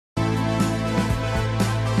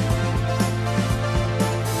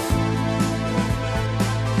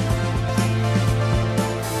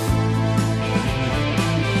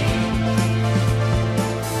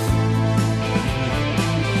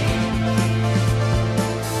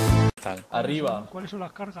Arriba. ¿Cuáles son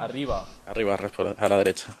las cargas? Arriba. Arriba, a la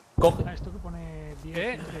derecha. Coge. Esto que pone 10.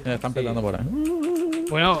 ¿Eh? Me están petando por ahí.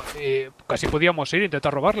 Bueno, casi podíamos ir e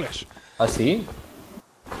intentar robarles. ¿Ah, sí?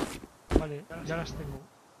 Vale, ya las tengo.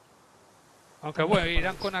 Aunque bueno,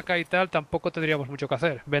 irán con acá y tal, tampoco tendríamos mucho que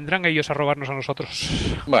hacer. Vendrán ellos a robarnos a nosotros.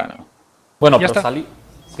 Bueno. Bueno, Ya pero está. salí.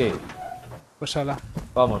 Sí. Pues ala.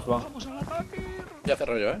 Vamos, vamos. ¡Vamos al ataque! Ya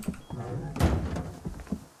cerro yo, ¿eh?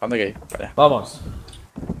 ¿Dónde que ir? Vaya. Vamos.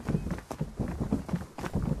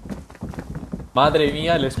 Madre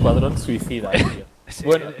mía, el escuadrón suicida, tío. Sí.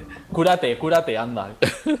 Bueno, cúrate, anda.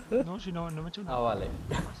 No, si no me he hecho Ah, nada. vale.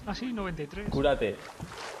 Ah, sí, 93. Cúrate.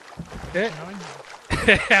 ¿Eh?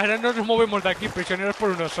 90. Ahora no nos movemos de aquí, prisioneros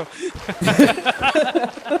por un oso.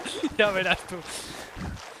 Ya verás tú.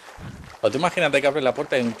 O tú imagínate que abres la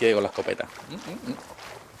puerta y un tío con la escopeta.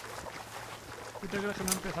 ¿Tú te crees que no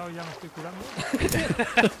he empezado y ya me estoy curando?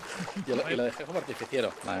 Y lo dejé como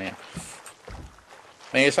artificiero. Madre mía.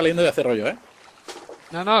 Me voy saliendo y hacer rollo, ¿eh?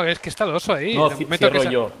 No, es que está el oso ahí. No, En el momento cierro que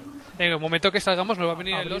yo. En el momento que salgamos nos va a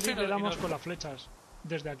venir el Abrir oso y y le nos damos con las flechas.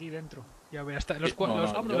 Desde aquí dentro. Ya verás, está. No, yo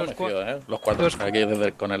no me fío, ¿eh? Los cuatro los- aquí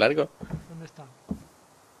con el arco. ¿Dónde está?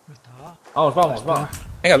 ¿Dónde está? Vamos.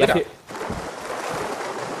 Venga, Ya tira. que-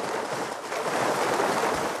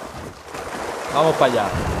 Vamos para allá.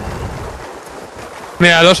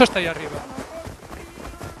 Mira, el oso está ahí arriba.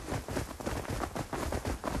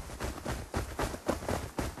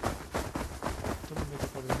 Esto me mete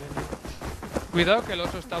por el medio. Cuidado que el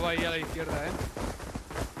oso estaba ahí a la izquierda,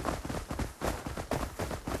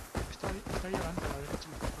 Está ahí adelante, a la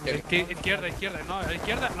derecha. Izquierda, no, a la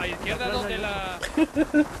izquierda donde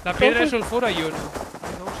la piedra de sulfuro hay uno.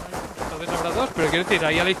 Hay dos, hay dos. Entonces habrá dos, pero quiero decir,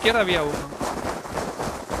 ahí a la izquierda había uno.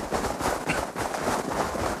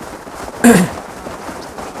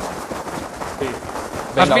 Sí.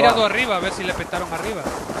 ¿Has Venga, mirado va. arriba a ver si le petaron arriba?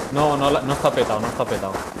 No está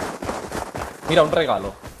petado, Mira, un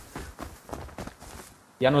regalo.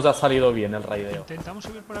 Ya nos ha salido bien el raideo. ¿Intentamos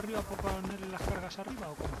subir por arriba para ponerle las cargas arriba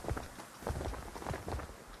o cómo?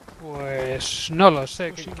 Pues no lo sé,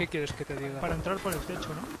 Pues sí. ¿qué quieres que te diga? Para entrar por el techo,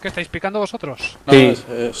 ¿no? ¿Qué estáis picando vosotros? No, Sí.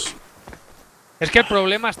 Es que el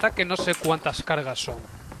problema está que no sé cuántas cargas son.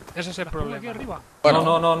 Ese es el ¿Las pongo aquí problema. arriba?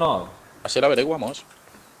 Bueno, No. así lo averiguamos.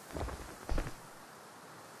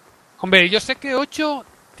 Hombre, yo sé que 8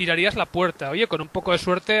 tirarías la puerta. Oye, con un poco de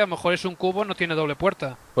suerte, a lo mejor es un cubo, no tiene doble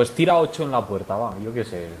puerta. Pues tira 8 en la puerta, va. Yo qué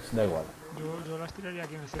sé, da igual. Yo las tiraría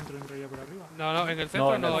aquí en el centro, entraría por arriba. No, en el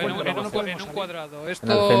centro No, no, en el en centro no un se puede. cuadrado. Esto,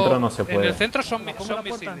 En el centro no se En puede. el centro son, ¿La pongo son la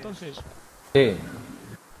puerta visibles. entonces? Sí.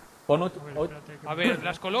 Pon A 8. ver, espérate. que A me- ver,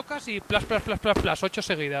 las colocas y plas, 8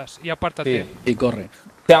 seguidas. Y apártate. Sí. Y corre.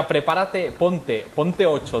 O sea, prepárate, ponte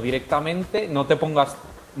 8 directamente, no las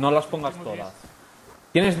pongas Tengo todas.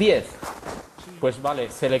 ¿Tienes 10? Sí. Pues vale,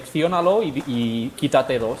 selecciónalo y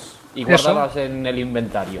quítate 2 y Eso. guárdalas en el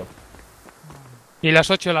inventario. Y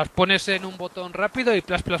las 8 las pones en un botón rápido y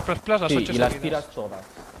plas, las 8 Sí, y las seguidas. tiras todas.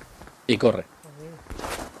 Y corre.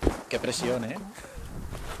 Joder. Qué presión, ¿eh?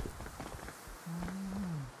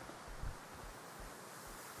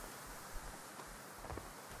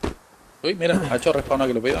 Uy, mira, ha hecho respawn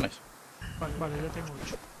aquí los bidones. Vale, ya tengo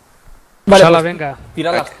 8. Vale, pues venga.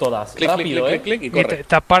 Tíralas todas. Clic, Rápido, clic, clic, clic y Y corre.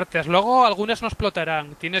 te apartes. Luego algunas no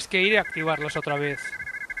explotarán. Tienes que ir y activarlas otra vez.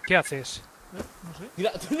 ¿Qué haces? No sé.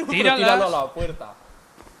 Tíralas. Tíralo a la puerta.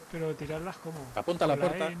 Pero tirarlas como. Apunta a la Con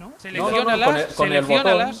puerta. E, ¿no? Selecciónalas, con el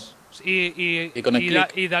selecciónalas y con el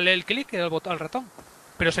clic. y dale el clic al ratón.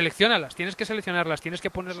 Pero selecciónalas, tienes que seleccionarlas, tienes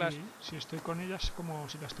que ponerlas. Sí, si estoy con ellas como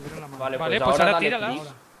si las tuviera en la mano. Vale, Vale, pues pues ahora dale tíralas. clic,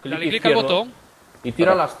 Dale clic al izquierdo botón y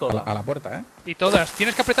tíralas A todas. la puerta, ¿eh? y todas.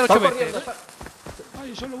 Tienes que apretar Sal 8 corriendo, veces.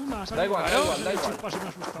 Ay, solo una. Da igual, da igual.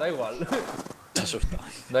 Da igual. Se asusta.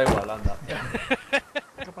 Da igual, anda.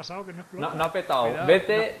 ¿Qué ha pasado? Que no No, explota. no ha petado. Cuidado.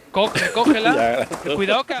 Vete. Recógela. Ya.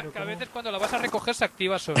 Cuidado que Pero a ¿cómo? veces cuando la vas a recoger se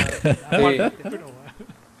activa sola. Sí. Pero,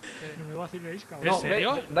 no me vaciléis, cabrón. No, ¿En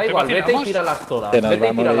serio? da ¿Te igual, vete y vacilamos? tíralas todas. Que nos Vete y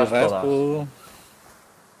vamos tíralas de todas. Raspu.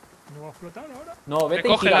 ¿No va a explotar ahora? No, vete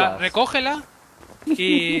y tíralas. Recógela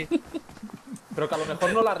y. Pero que a lo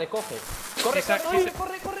mejor no la recoge. Corre, Exacto.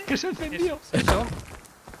 corre. ¿Qué se encendió? Eso.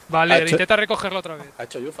 Vale, Hacho. intenta recogerla otra vez. Ha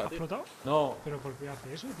hecho yufa, ¿Ha tío. explotado? No, ¿Pero por qué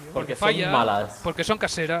hace eso, tío? porque Falla. son malas. Porque son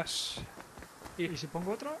caseras. ¿Y si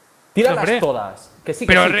pongo otra? Tíralas Hombre. todas. Que sí,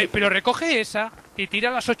 que Pero, sí. pero recoge esa y tira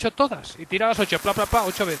las 8 todas. Y tira las 8,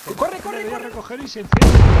 8 veces. Corre, Le voy a recoger y se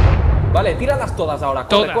enciende. Vale, tíralas todas ahora.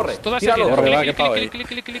 Corre, corre. Todas Tíralo. seguidas. Corre, va, Clic, que pavo clic, ahí. clic,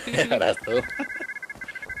 clic, clic, clic. Verás tú.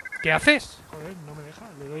 ¿Qué haces? Joder, no me deja.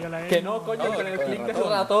 Le doy a la E. Que no, coño, No, con el con el clic del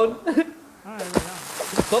ratón. ratón. Ah, es verdad.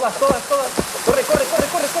 Todas. Corre.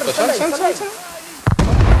 Pues Sal de ahí, sal, sal de ahí. sal, sal.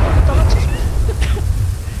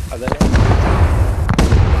 Ándale.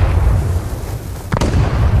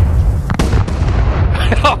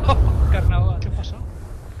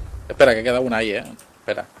 Espera, que queda una ahí,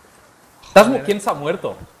 Espera. ¿Quién se ha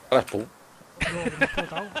muerto? Raspu. No, que me he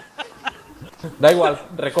explotado. Da igual,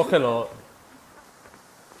 recógelo.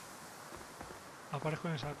 Aparezco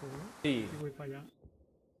en el saco, ¿no? Sí. Y voy para allá.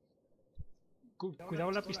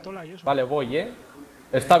 Cuidado la pistola y eso. Vale, voy,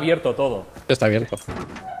 Está abierto todo. Está abierto.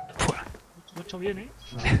 Lo he hecho bien,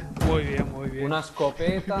 Muy bien, muy bien. Una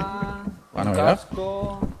escopeta, Bueno, un ¿verdad?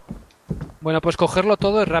 casco... Bueno, pues cogerlo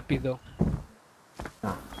todo es rápido.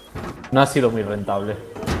 No ha sido muy rentable.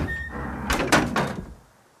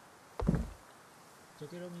 Yo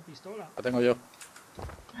quiero mi pistola. La tengo yo.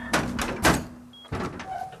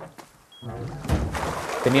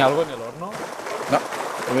 ¿Tenía algo en el horno? No,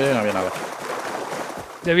 no había nada.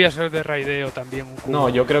 Debía ser de raideo también un cubo. No,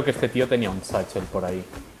 yo creo que este tío tenía un satchel por ahí.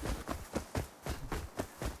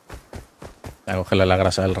 Voy a cogerle la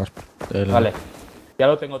grasa del raspo. Vale, ya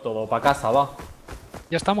lo tengo todo. Pa' casa, va.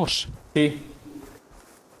 Ya estamos. Sí.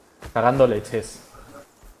 Cagando leches.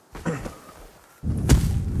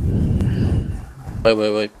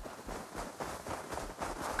 Voy.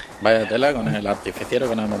 Vaya tela con el artificiero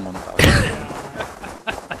que nos hemos montado.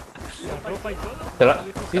 La ropa y todo.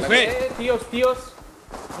 Sí, tíos.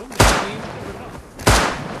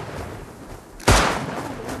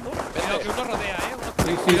 Cuidado, que uno rodea, uno...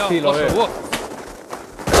 Sí, Cuidado, lo oso, veo. wow.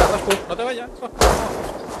 Raspu, no te vayas.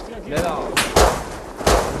 Le he dado.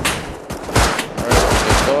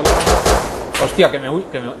 Pistola. Hostia, que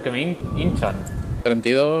me hinchan.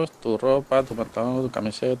 32, tu ropa, tu pantalón, tu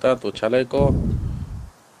camiseta, tu chaleco,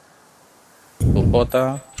 tu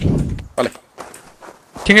bota. Vale,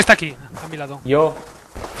 ¿Quién está aquí? A mi lado. Yo.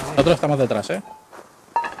 nosotros estamos detrás,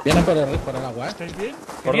 Vienen por el agua, ¿Estáis bien?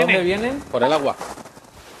 ¿Por viene? dónde vienen? Por el agua.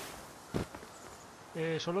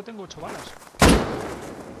 Solo tengo 8 balas.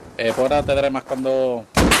 Por ahora te daré más cuando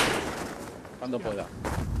pueda.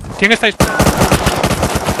 ¿Quién está disparando? Era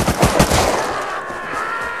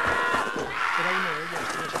uno de ellos,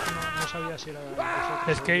 pero es que no sabía si era vosotros.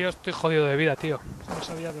 Es que yo estoy jodido de vida, tío. No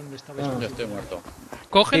sabía dónde estabais. Yo estoy muerto.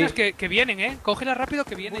 Cógelas Sí. que vienen, Cógelas rápido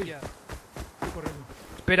que vienen ya. Estoy corriendo.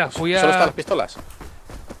 Espera, voy ¿Solo están a... las pistolas?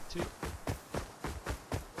 Sí.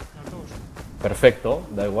 Las dos. Perfecto,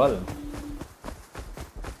 da igual.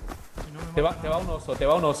 Si no me Te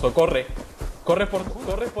va un oso, corre. Corre por tu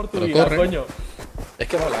Pero vida, corre. coño. Es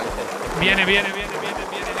que mola. Vienen hacia...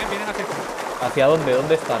 ¿Hacia dónde?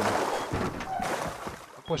 ¿Dónde están?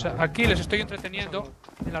 Pues aquí les estoy entreteniendo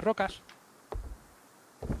en las rocas.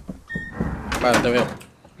 Vale, te veo.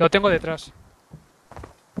 Lo tengo detrás.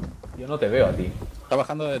 Yo no te veo a ti. Está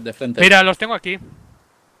bajando de frente. Mira, los tengo aquí.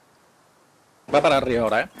 Va para arriba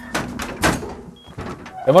ahora,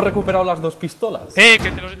 Hemos recuperado las dos pistolas. Que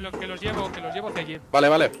los llevo hacia allí. Vale,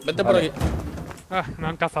 vente por Vale. aquí. Ah, me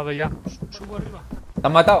han cazado ya. subo arriba. ¿Te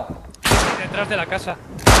han matado? Detrás de la casa.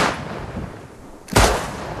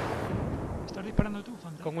 ¿Estás disparando tú,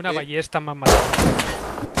 Fanta? Con una Sí. ballesta me han matado.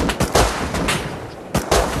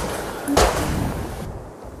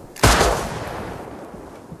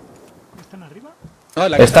 ¿Están arriba? No,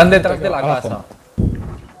 en la Están casa. detrás de la Abajo. casa.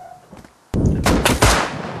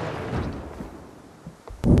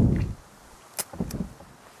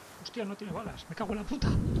 Hostia, no tiene balas. Me cago en la puta.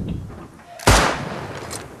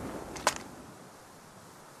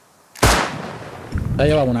 Ya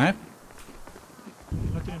lleva una,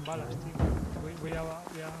 No tienen balas, tío. Voy a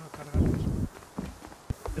cargarlas.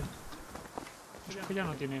 Es que ya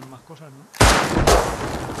no tienen más cosas, ¿no?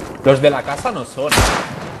 Los de la casa no son.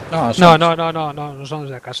 No, No son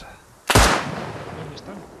de la casa. ¿Dónde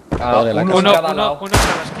están? Ah, de la uno casa. en cada lado. Uno en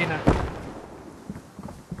cada esquina.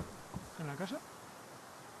 ¿En la casa?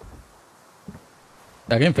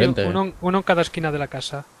 De aquí enfrente. Uno en cada esquina de la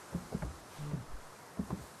casa.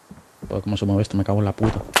 Joder, ¿cómo se mueve esto? Me cago en la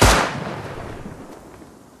puta.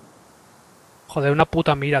 Joder, una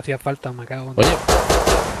puta mira hacía falta, me cago en... Oye,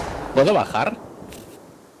 ¿puedo bajar?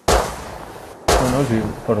 Bueno, sí,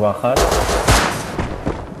 por bajar.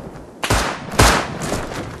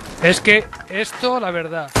 Es que esto, la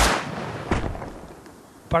verdad.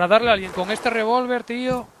 Para darle a alguien con este revólver,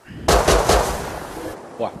 tío.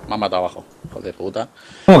 Buah, me han matado abajo. Joder de puta.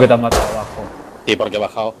 ¿Cómo que te han matado abajo? Sí, porque he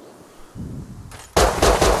bajado.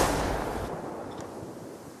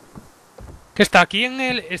 Que está aquí en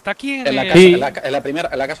el. Está aquí en En la el. casa, Sí.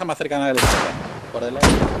 en la casa más cercana de la izquierda. Por delante.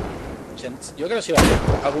 Yo creo que si va a haber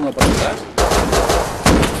alguno por detrás.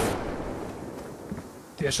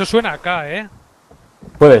 Tío, eso suena acá,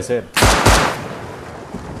 Puede ser.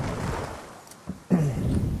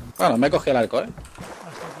 Bueno, me he cogido el arco, Hasta aquí.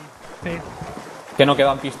 Sí. Que no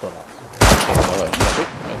quedan pistolas. Joder, sí.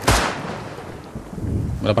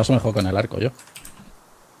 Me lo paso mejor con el arco yo.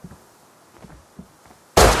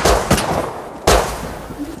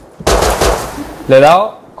 Le he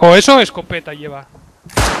dado. O eso o escopeta lleva.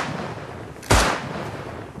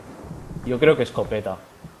 Yo creo que escopeta.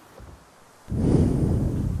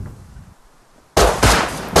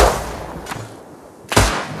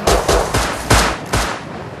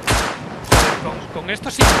 Con esto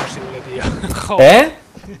es imposible, tío. Joder.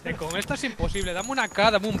 Con esto es imposible. Dame una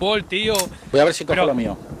K, dame un bol, tío. Voy a ver si cojo Pero- lo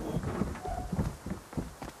mío.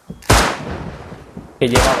 Que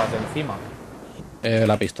llevabas de encima.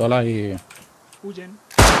 La pistola y... Huyen.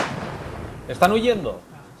 ¿Están huyendo?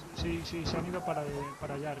 Sí, se han ido para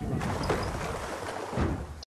allá arriba.